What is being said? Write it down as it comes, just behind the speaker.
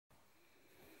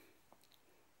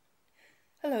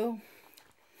Hello,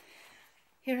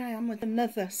 here I am with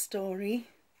another story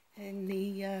in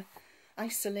the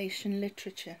isolation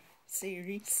literature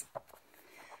series.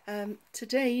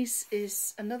 Today's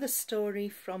is another story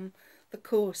from The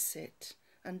Corset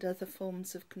and Other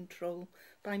Forms of Control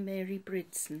by Mary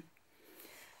Bridson.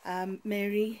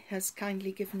 Mary has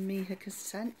kindly given me her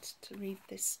consent to read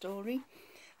this story.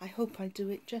 I hope I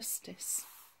do it justice.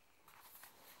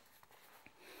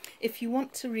 If you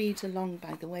want to read along,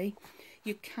 by the way,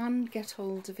 you can get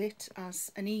hold of it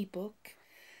as an ebook,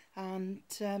 and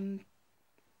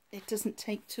it doesn't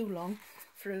take too long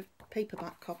for a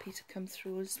paperback copy to come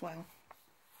through as well.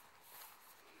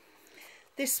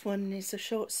 This one is a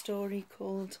short story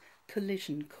called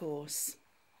Collision Course.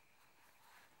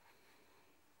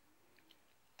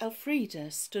 Elfrida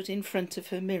stood in front of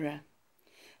her mirror,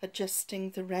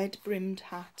 adjusting the red-brimmed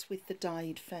hat with the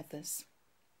dyed feathers.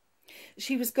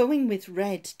 She was going with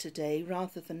red today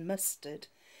rather than mustard,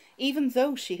 even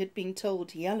though she had been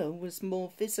told yellow was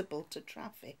more visible to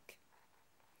traffic.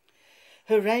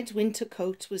 Her red winter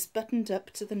coat was buttoned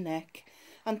up to the neck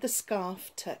and the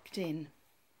scarf tucked in.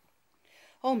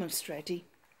 Almost ready.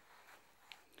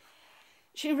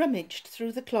 She rummaged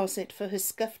through the closet for her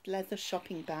scuffed leather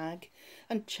shopping bag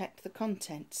and checked the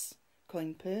contents: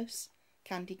 coin purse,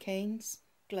 candy canes,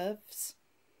 gloves,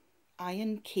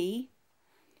 iron key,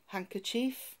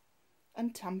 handkerchief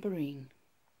and tambourine.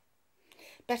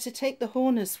 Better take the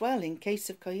horn as well in case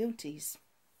of coyotes.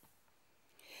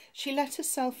 She let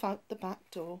herself out the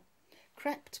back door,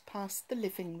 crept past the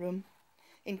living room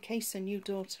in case her new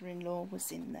daughter-in-law was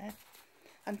in there,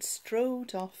 and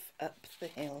strode off up the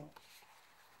hill.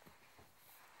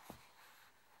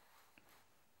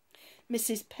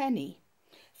 Mrs. Penny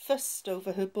fussed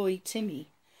over her boy Timmy,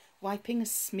 wiping a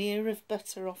smear of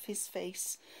butter off his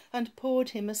face, and poured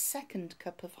him a second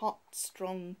cup of hot,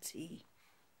 strong tea.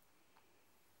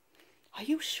 "Are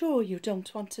you sure you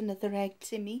don't want another egg,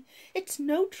 Timmy? It's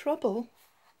no trouble."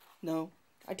 "No,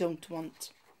 I don't want.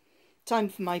 Time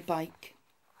for my bike."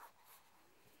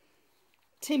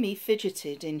 Timmy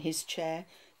fidgeted in his chair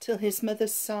till his mother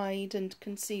sighed and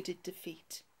conceded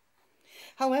defeat.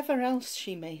 However else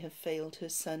she may have failed her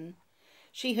son,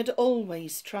 she had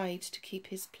always tried to keep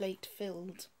his plate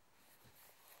filled.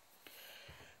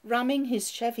 Ramming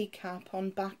his Chevy cap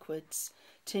on backwards,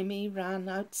 Timmy ran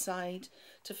outside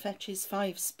to fetch his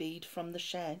 5-speed from the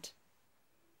shed.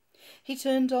 He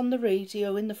turned on the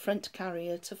radio in the front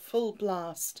carrier to full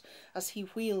blast as he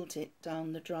wheeled it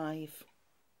down the drive.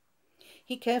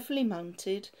 He carefully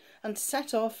mounted and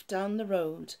set off down the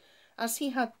road, as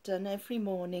he had done every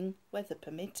morning, weather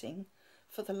permitting,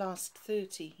 for the last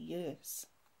 30 years.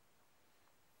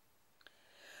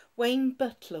 Wayne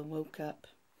Butler woke up,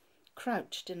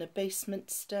 crouched in a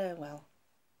basement stairwell.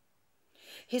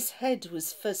 His head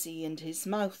was fuzzy and his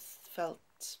mouth felt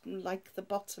like the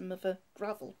bottom of a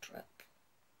gravel truck.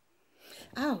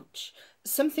 Ouch!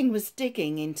 Something was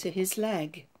digging into his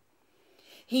leg.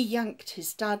 He yanked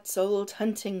his dad's old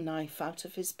hunting knife out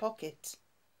of his pocket.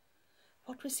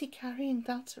 What was he carrying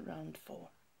that around for?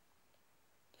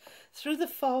 Through the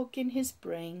fog in his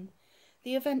brain,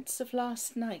 the events of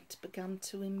last night began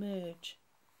to emerge.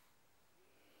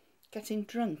 Getting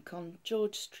drunk on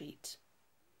George Street,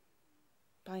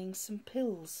 buying some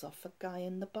pills off a guy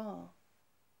in the bar,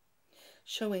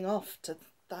 showing off to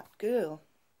that girl,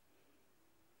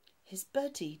 his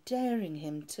buddy daring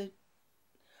him to...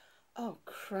 Oh,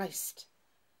 Christ,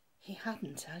 he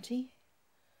hadn't, had he?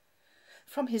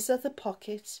 From his other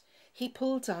pocket he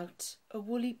pulled out a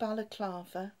woolly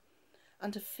balaclava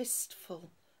and a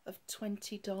fistful of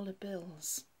 $20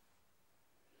 bills.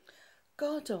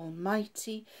 God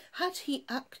almighty, had he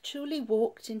actually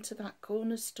walked into that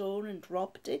corner store and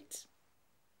robbed it?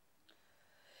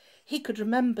 He could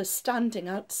remember standing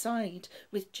outside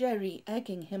with Jerry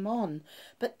egging him on,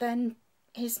 but then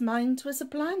his mind was a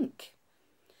blank.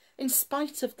 In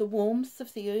spite of the warmth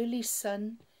of the early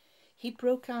sun, he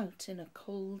broke out in a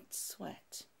cold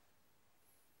sweat.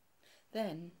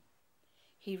 Then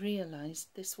he realised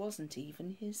this wasn't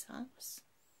even his house.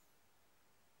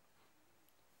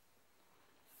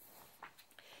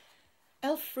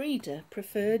 Elfrida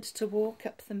preferred to walk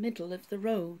up the middle of the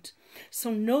road,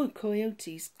 so no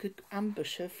coyotes could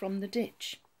ambush her from the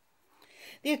ditch.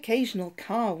 The occasional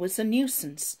car was a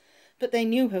nuisance, but they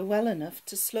knew her well enough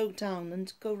to slow down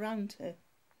and go round her.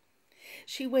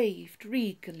 She waved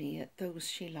regally at those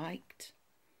she liked,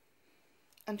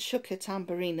 and shook her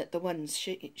tambourine at the ones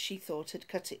she thought had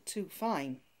cut it too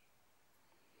fine.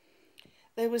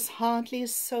 There was hardly a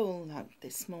soul out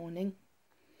this morning,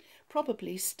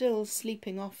 probably still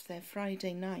sleeping off their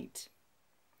Friday night.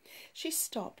 She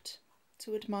stopped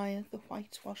to admire the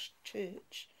whitewashed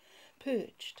church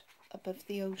perched above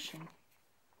the ocean.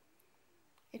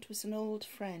 It was an old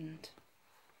friend.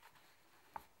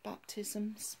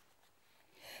 Baptisms,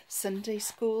 Sunday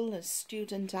school as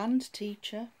student and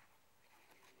teacher,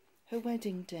 her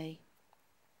wedding day,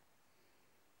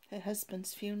 her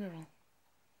husband's funeral,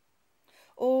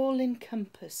 all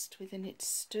encompassed within its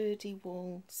sturdy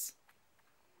walls.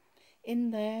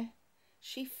 In there,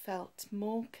 she felt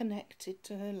more connected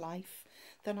to her life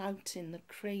than out in the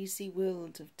crazy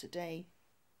world of today.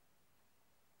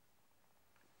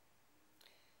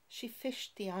 She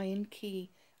fished the iron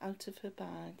key out of her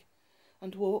bag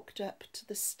and walked up to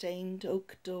the stained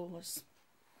oak doors.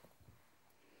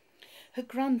 Her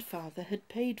grandfather had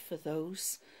paid for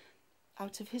those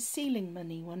out of his sealing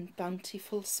money one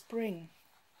bountiful spring.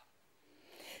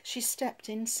 She stepped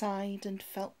inside and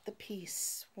felt the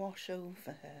peace wash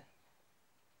over her.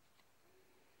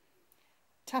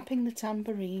 Tapping the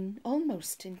tambourine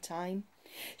almost in time,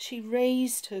 she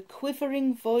raised her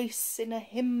quivering voice in a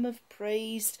hymn of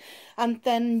praise and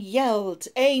then yelled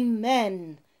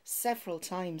 "Amen" several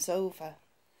times over,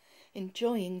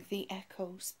 enjoying the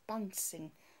echoes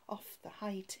bouncing off the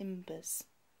high timbers.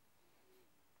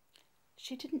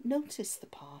 She didn't notice the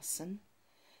parson,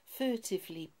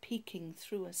 furtively peeking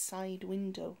through a side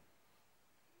window.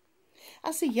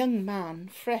 As a young man,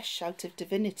 fresh out of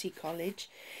Divinity College,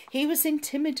 he was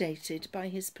intimidated by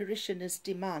his parishioners'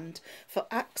 demand for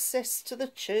access to the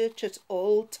church at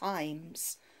all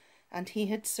times, and he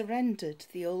had surrendered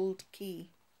the old key.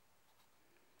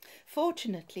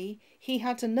 Fortunately, he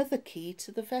had another key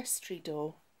to the vestry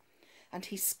door, and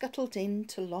he scuttled in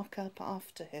to lock up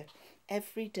after her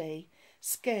every day,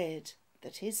 scared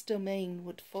that his domain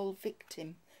would fall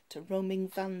victim to roaming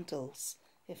vandals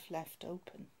if left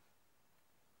open.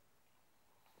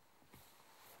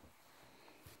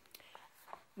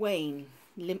 Wayne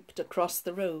limped across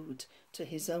the road to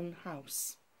his own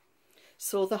house,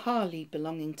 saw the Harley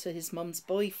belonging to his mum's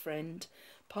boyfriend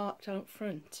parked out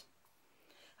front,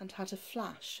 and had a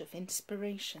flash of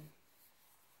inspiration.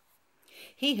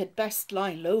 He had best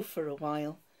lie low for a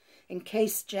while, in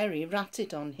case Jerry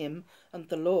ratted on him and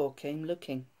the law came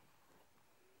looking.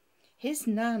 His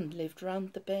Nan lived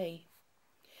round the bay.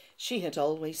 She had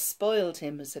always spoiled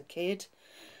him as a kid,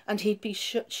 and she'd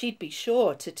be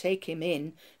sure to take him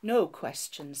in, no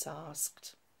questions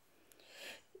asked.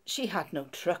 She had no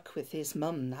truck with his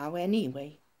mum now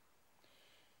anyway.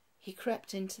 He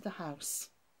crept into the house,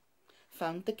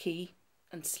 found the key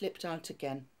and slipped out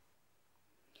again.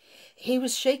 He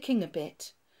was shaking a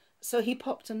bit, so he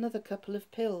popped another couple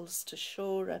of pills to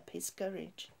shore up his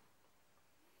courage.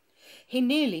 He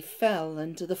nearly fell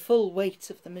under the full weight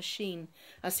of the machine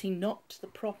as he knocked the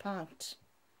prop out,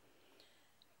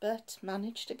 but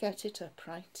managed to get it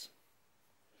upright.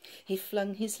 He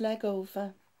flung his leg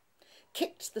over,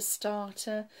 kicked the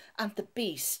starter, and the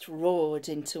beast roared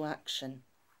into action.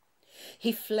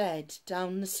 He fled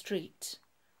down the street,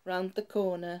 round the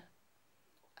corner,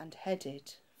 and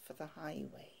headed for the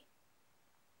highway.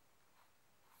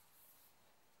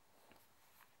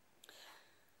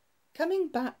 Coming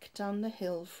back down the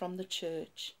hill from the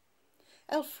church,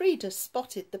 Elfrida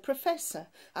spotted the professor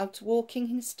out walking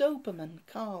his Doberman,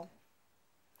 Carl.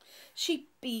 She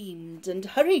beamed and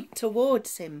hurried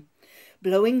towards him,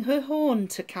 blowing her horn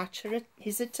to catch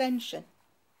his attention.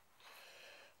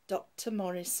 Dr.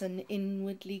 Morrison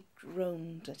inwardly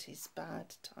groaned at his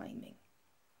bad timing.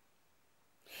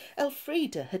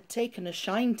 Elfrida had taken a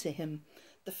shine to him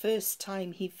the first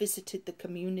time he visited the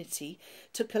community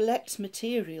to collect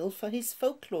material for his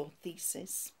folklore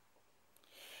thesis.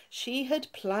 She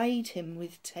had plied him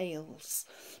with tales,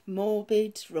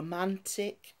 morbid,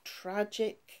 romantic,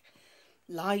 tragic,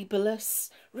 libellous,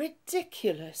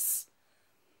 ridiculous,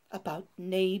 about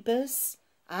neighbours,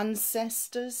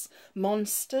 ancestors,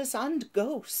 monsters and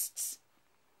ghosts.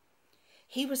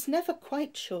 He was never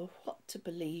quite sure what to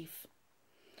believe,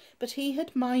 but he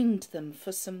had mined them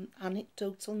for some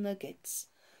anecdotal nuggets,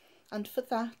 and for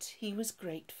that he was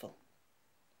grateful.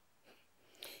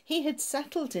 He had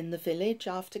settled in the village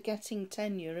after getting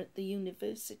tenure at the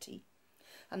university,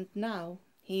 and now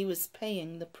he was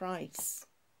paying the price.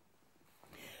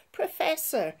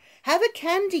 "Professor, have a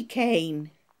candy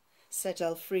cane," said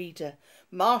Elfrida,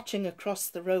 marching across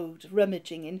the road,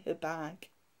 rummaging in her bag.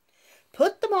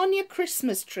 "Put them on your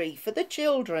Christmas tree for the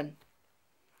children."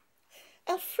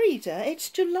 "Elfrida, it's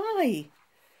July."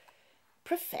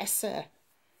 "Professor."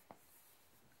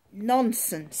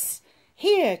 "Nonsense.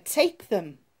 Here, take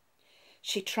them."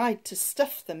 She tried to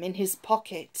stuff them in his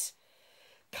pocket.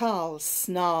 Carl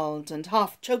snarled and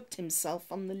half choked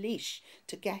himself on the leash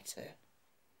to get her.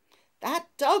 That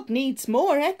dog needs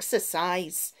more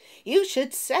exercise. You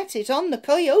should set it on the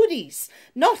coyotes,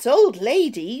 not old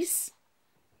ladies.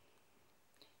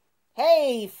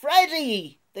 Hey,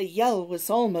 Freddie! The yell was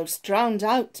almost drowned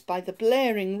out by the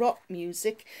blaring rock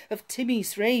music of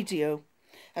Timmy's radio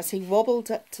as he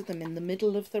wobbled up to them in the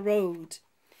middle of the road.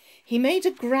 He made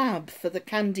a grab for the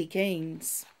candy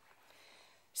canes.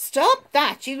 Stop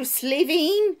that, you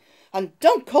Sliveen! And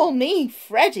don't call me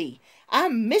Freddie.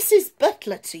 I'm Mrs.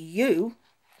 Butler to you.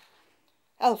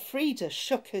 Elfrida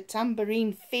shook her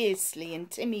tambourine fiercely in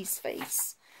Timmy's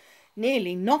face,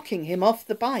 nearly knocking him off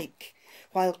the bike,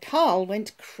 while Carl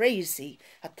went crazy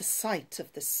at the sight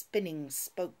of the spinning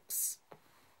spokes.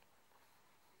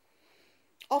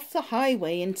 Off the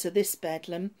highway into this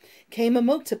bedlam came a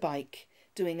motorbike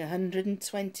doing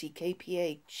 120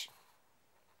 kph.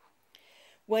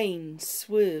 Wayne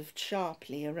swerved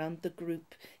sharply around the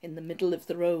group in the middle of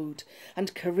the road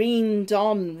and careened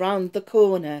on round the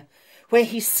corner, where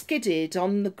he skidded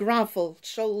on the gravel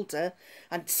shoulder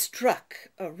and struck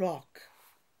a rock.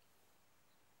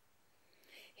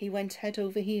 He went head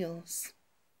over heels.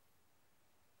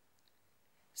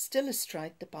 Still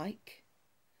astride the bike,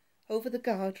 over the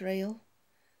guardrail,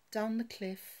 down the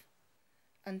cliff,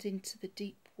 and into the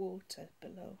deep water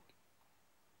below.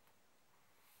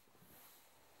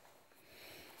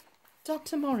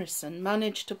 Dr. Morrison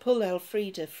managed to pull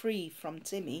Elfrida free from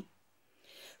Timmy,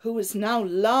 who was now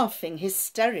laughing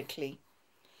hysterically.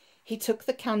 He took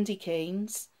the candy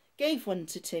canes, gave one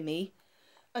to Timmy,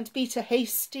 and beat a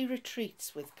hasty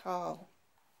retreat with Carl.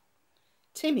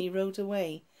 Timmy rode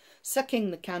away, sucking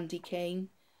the candy cane,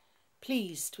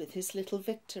 pleased with his little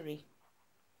victory.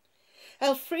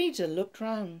 Elfrida looked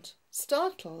round,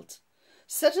 startled,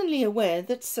 suddenly aware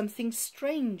that something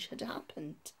strange had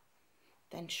happened,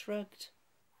 then shrugged.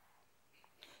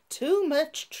 Too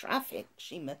much traffic,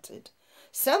 she muttered.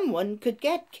 Someone could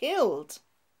get killed.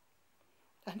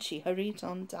 And she hurried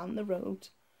on down the road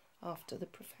after the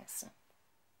professor.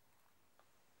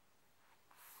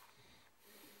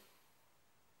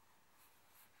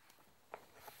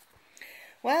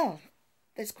 Well,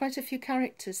 there's quite a few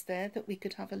characters there that we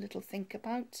could have a little think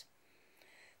about.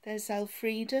 There's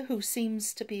Elfrida, who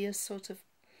seems to be a sort of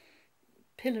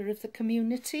pillar of the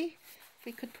community, if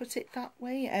we could put it that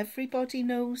way. Everybody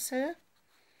knows her.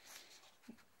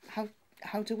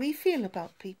 How do we feel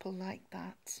about people like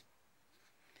that?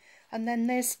 And then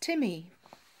there's Timmy,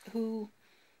 who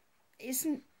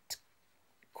isn't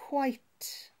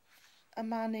quite a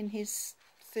man in his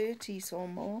 30s or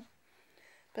more,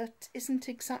 but isn't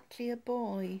exactly a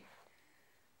boy.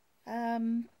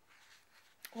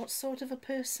 What sort of a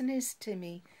person is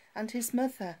Timmy? And his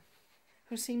mother,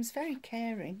 who seems very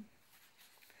caring.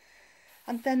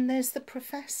 And then there's the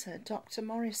professor, Dr.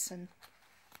 Morrison.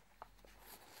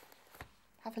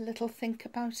 Have a little think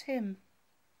about him.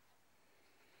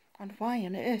 And why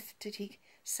on earth did he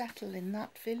settle in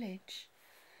that village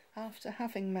after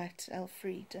having met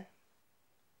Elfrida?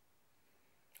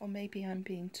 Or maybe I'm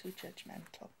being too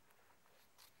judgmental.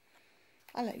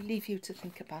 I'll leave you to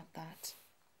think about that.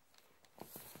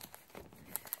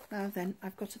 Now then,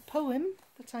 I've got a poem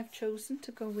that I've chosen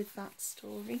to go with that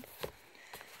story.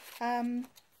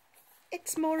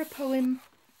 It's more a poem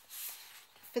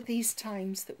for these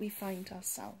times that we find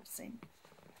ourselves in.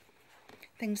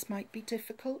 Things might be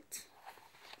difficult,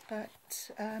 but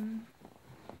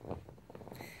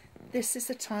this is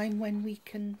a time when we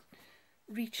can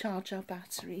recharge our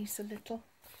batteries a little,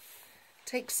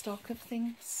 take stock of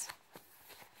things.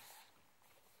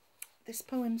 This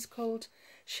poem's called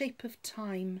Shape of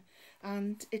Time,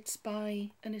 and it's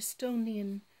by an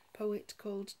Estonian poet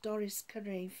called Doris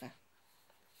Kareva.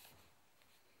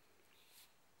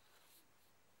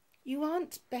 You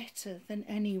aren't better than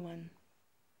anyone.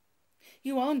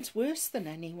 You aren't worse than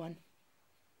anyone.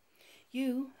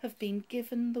 You have been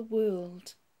given the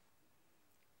world.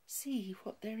 See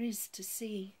what there is to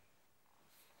see.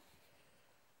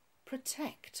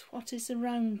 Protect what is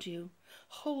around you.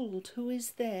 Hold who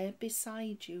is there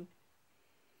beside you.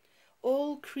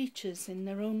 All creatures in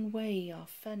their own way are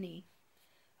funny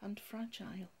and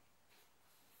fragile.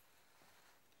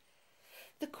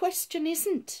 The question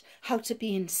isn't how to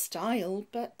be in style,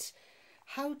 but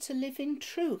how to live in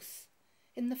truth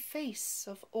in the face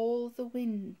of all the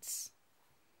winds.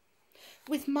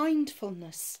 With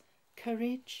mindfulness,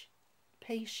 courage,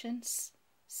 patience,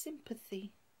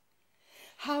 sympathy.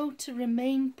 How to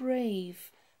remain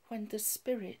brave when the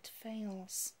spirit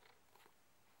fails.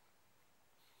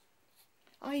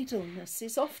 Idleness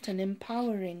is often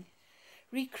empowering,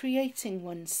 recreating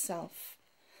oneself,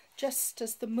 just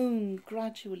as the moon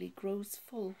gradually grows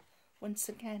full once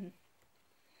again.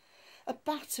 A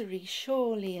battery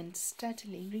surely and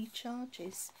steadily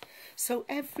recharges. So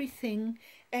everything,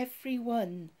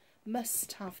 everyone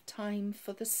must have time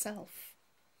for the self,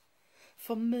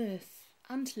 for mirth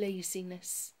and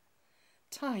laziness,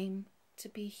 time to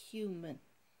be human.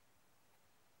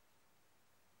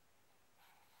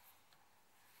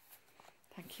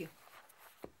 Thank you.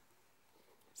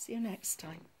 See you next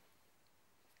time.